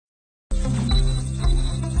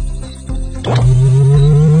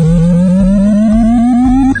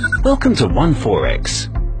Welcome to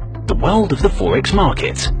OneForex, the world of the Forex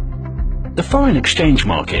market. The foreign exchange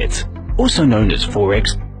market, also known as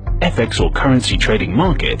Forex, FX or currency trading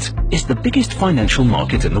market, is the biggest financial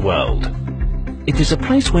market in the world. It is a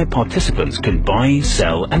place where participants can buy,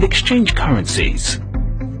 sell and exchange currencies.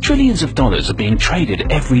 Trillions of dollars are being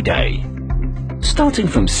traded every day. Starting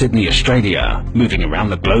from Sydney, Australia, moving around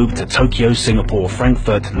the globe to Tokyo, Singapore,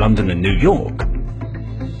 Frankfurt, London and New York.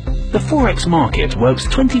 The Forex market works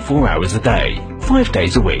 24 hours a day, 5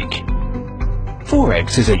 days a week.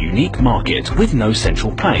 Forex is a unique market with no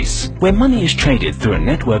central place, where money is traded through a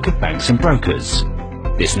network of banks and brokers.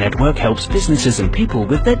 This network helps businesses and people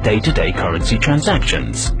with their day-to-day currency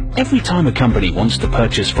transactions. Every time a company wants to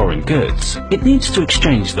purchase foreign goods, it needs to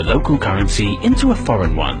exchange the local currency into a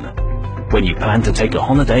foreign one. When you plan to take a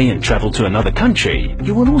holiday and travel to another country,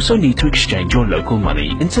 you will also need to exchange your local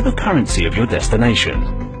money into the currency of your destination.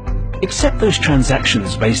 Except those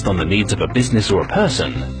transactions based on the needs of a business or a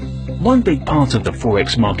person, one big part of the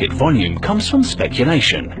Forex market volume comes from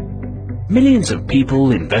speculation. Millions of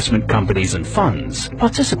people, investment companies and funds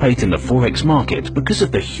participate in the Forex market because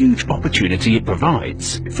of the huge opportunity it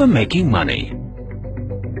provides for making money.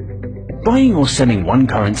 Buying or selling one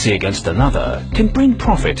currency against another can bring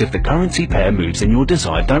profit if the currency pair moves in your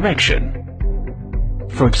desired direction.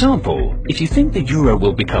 For example, if you think the euro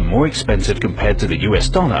will become more expensive compared to the US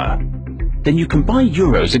dollar, then you can buy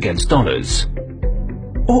euros against dollars,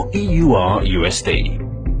 or EUR/USD.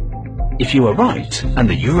 If you are right and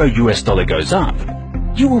the euro/US dollar goes up,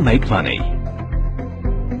 you will make money.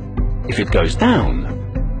 If it goes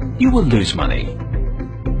down, you will lose money.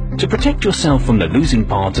 To protect yourself from the losing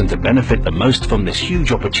part and to benefit the most from this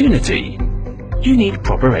huge opportunity, you need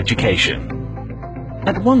proper education.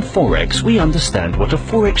 At OneForex, we understand what a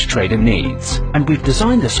Forex trader needs, and we've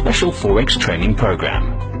designed a special Forex training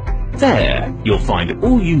program. There, you'll find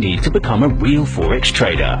all you need to become a real Forex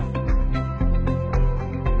trader.